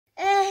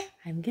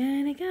I'm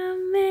gonna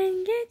come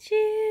and get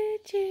you,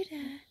 Judah.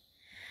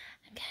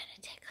 I'm gonna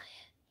tickle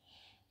you,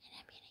 and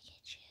I'm gonna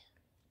get you.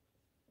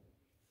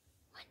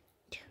 1,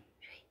 2,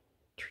 3.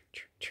 Choo,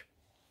 choo, choo.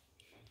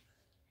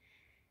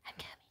 I'm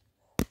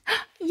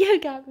coming. You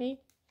got me.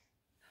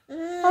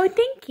 Oh,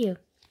 thank you.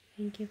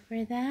 Thank you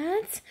for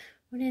that.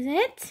 What is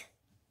it?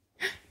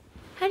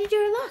 How do you do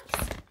your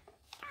locks?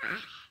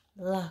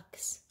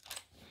 Locks.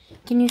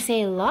 Can you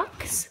say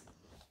locks?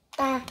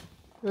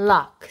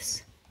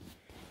 Locks.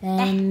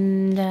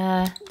 And,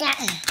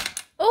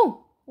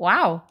 oh,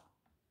 wow.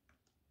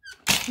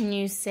 Can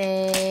you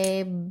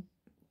say,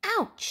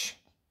 ouch?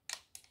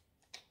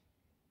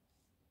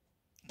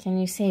 Can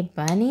you say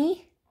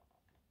bunny?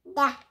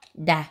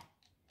 Da.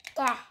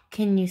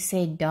 Can you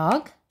say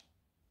dog?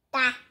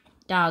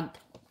 Dog.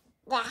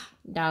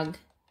 Dog.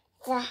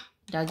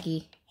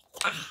 Doggy.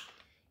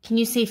 Can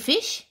you say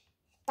fish?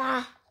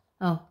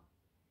 Oh.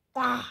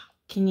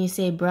 Can you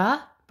say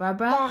bra? Bra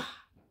bra?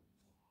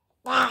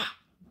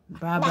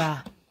 Bra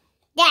bra.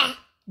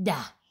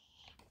 Da.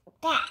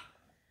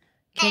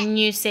 Can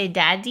you say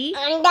daddy?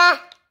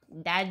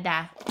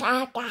 Dada.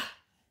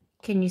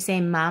 Can you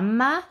say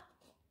mama?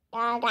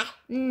 No,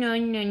 no,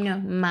 no.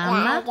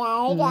 Mama?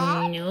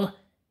 No.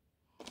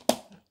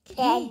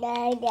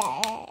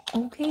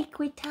 Okay,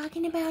 quit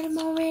talking about him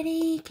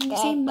already. Can you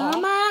say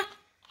mama?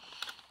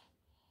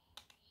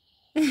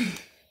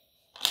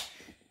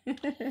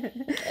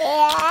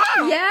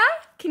 Yeah?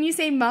 Can you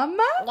say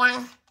mama?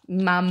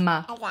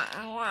 Mama.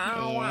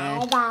 Yeah.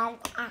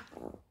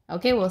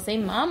 Okay, we'll say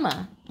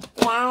mama.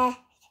 Can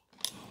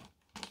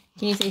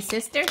you say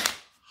sister?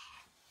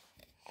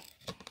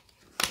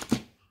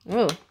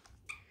 Ooh.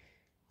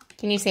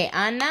 Can you say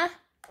Anna?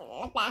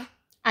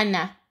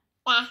 Anna.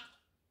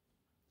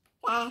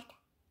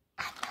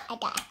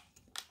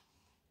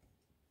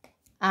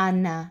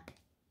 Anna.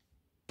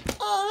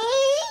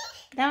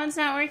 That one's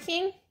not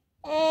working?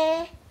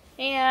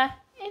 Yeah,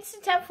 it's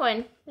a tough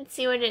one. Let's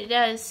see what it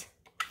does.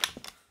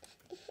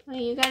 Oh,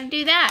 you gotta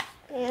do that.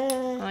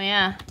 Oh,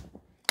 yeah.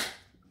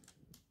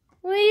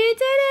 Well, you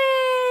did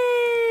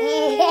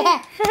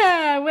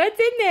it! What's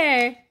in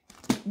there?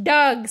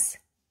 Dogs.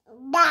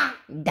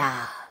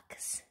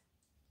 Dogs.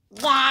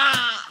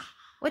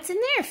 What's in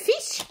there?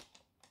 Fish?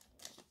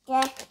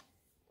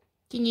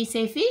 Can you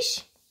say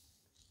fish?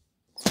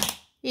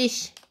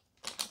 Fish.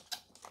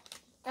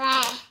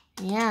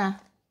 Yeah.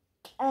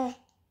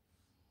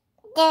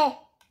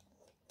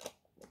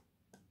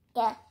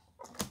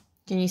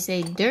 Can you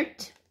say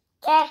dirt?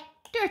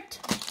 Dirt.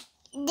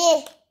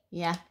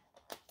 Yeah.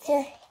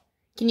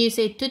 Can you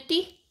say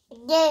tutti?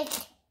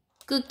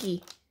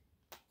 Cookie.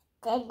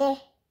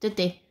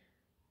 Tutti.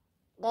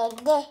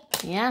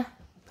 Yeah.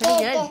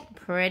 Pretty good.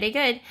 Pretty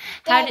good.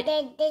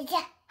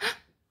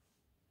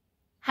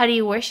 How do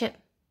you worship?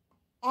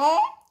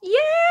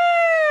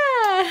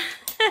 Yeah!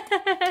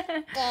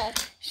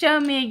 Show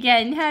me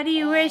again. How do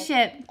you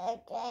worship?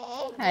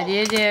 How do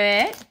you do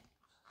it?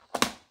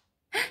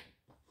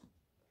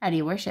 How do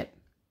you worship?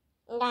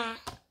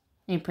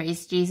 You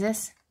praise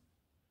Jesus?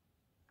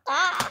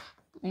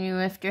 And you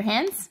lift your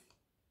hands?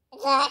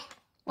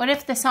 What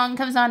if the song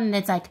comes on and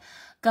it's like,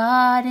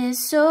 God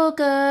is so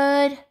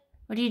good?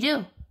 What do?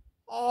 You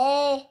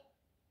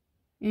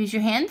use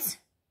your hands?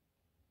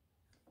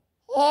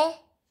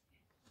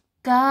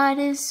 God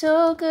is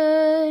so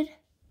good.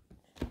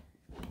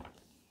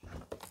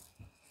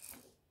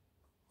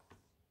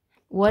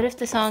 What if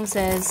the song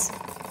says,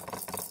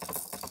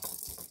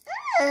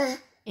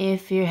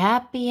 if you're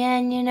happy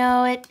and you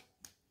know it,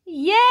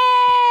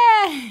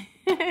 yeah!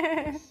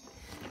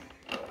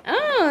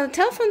 Oh, the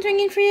telephone's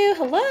ringing for you.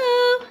 Hello?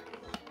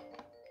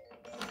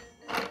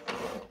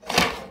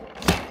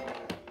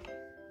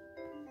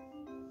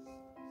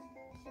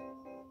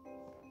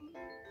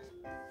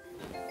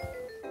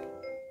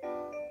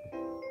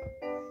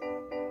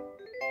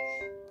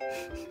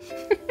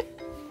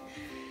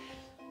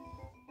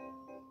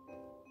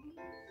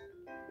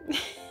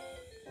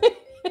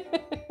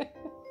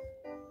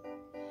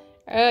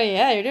 Oh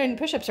yeah, you're doing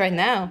push-ups right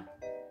now.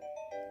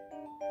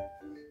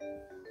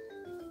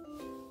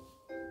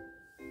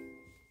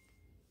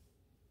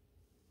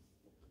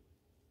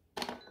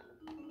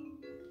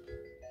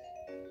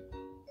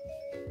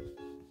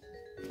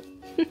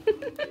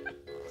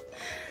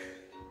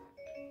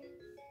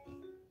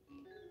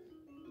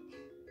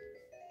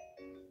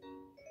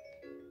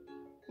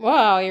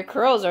 Wow, your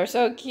curls are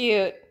so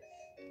cute.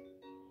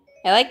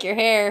 I like your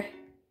hair.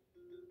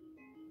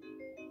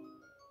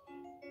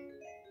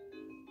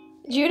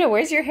 Judah,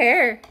 where's your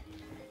hair?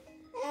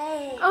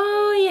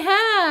 Oh,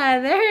 yeah,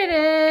 there it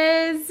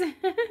is.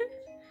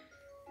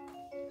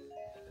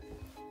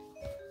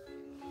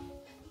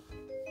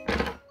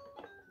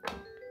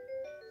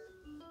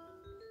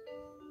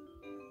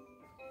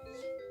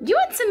 Do you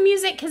want some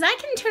music? Because I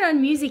can turn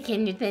on music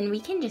and then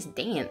we can just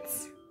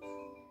dance.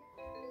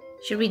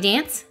 Should we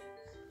dance?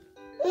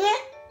 Yeah.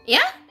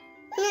 Yeah?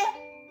 Yeah.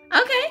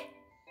 Okay.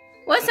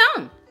 What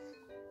song?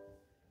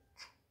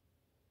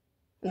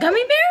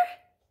 Gummy Bear?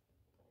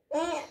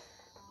 Yeah.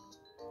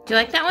 Do you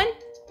like that one?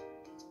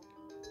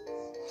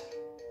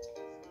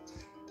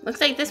 Looks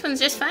like this one's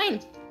just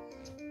fine.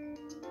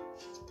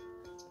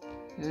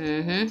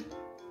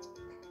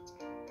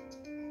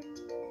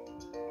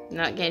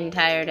 Not getting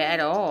tired at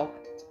all.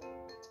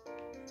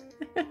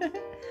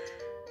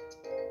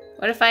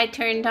 What if I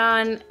turned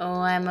on,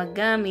 oh, I'm a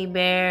gummy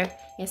bear.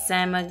 Yes,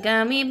 I'm a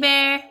gummy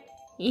bear.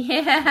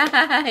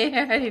 Yeah,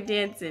 you're already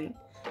dancing.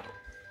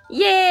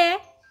 Yeah.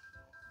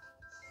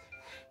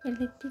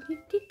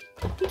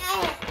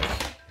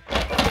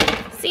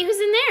 See who's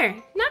in there.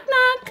 Knock,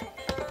 knock.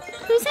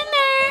 Who's in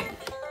there?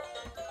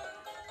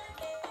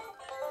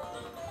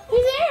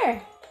 Who's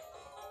there?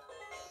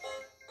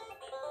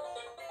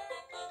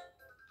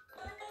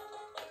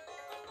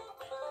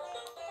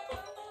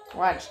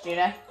 Watch,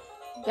 Judah.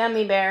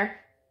 Gummy bear.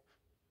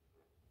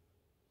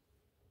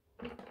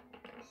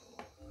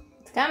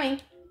 It's coming.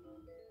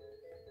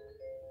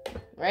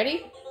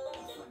 Ready?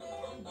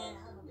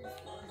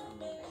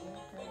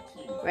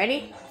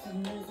 Ready?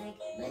 Music,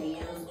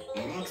 videos,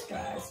 and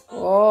extras.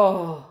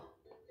 Oh.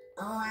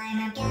 Oh,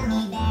 I'm a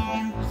gummy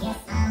bear. Yes,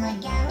 I'm a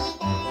gummy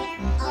bear.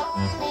 Oh,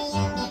 I'm a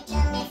yummy,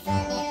 yummy,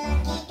 funny,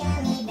 lucky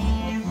gummy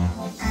bear.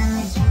 I'm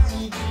a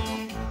gummy bear.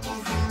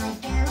 Yes, I'm a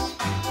gummy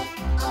bear.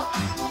 Oh,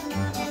 I'm a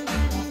loving,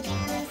 loving,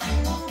 jealous,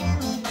 singing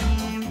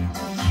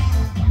gummy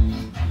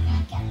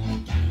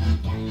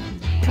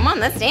bear. Come on,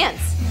 let's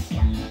dance.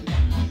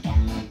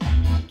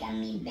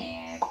 Gummy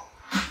bear.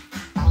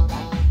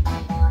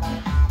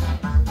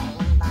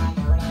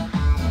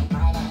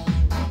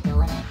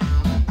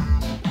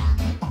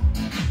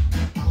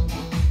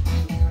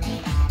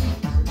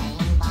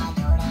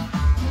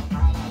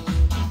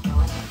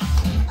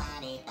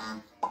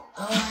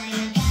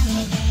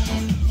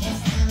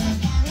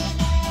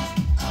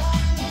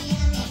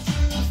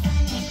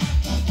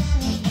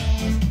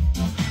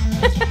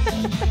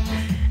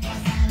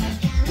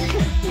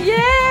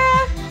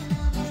 Yeah!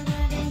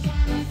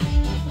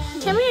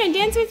 Come here and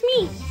dance with me.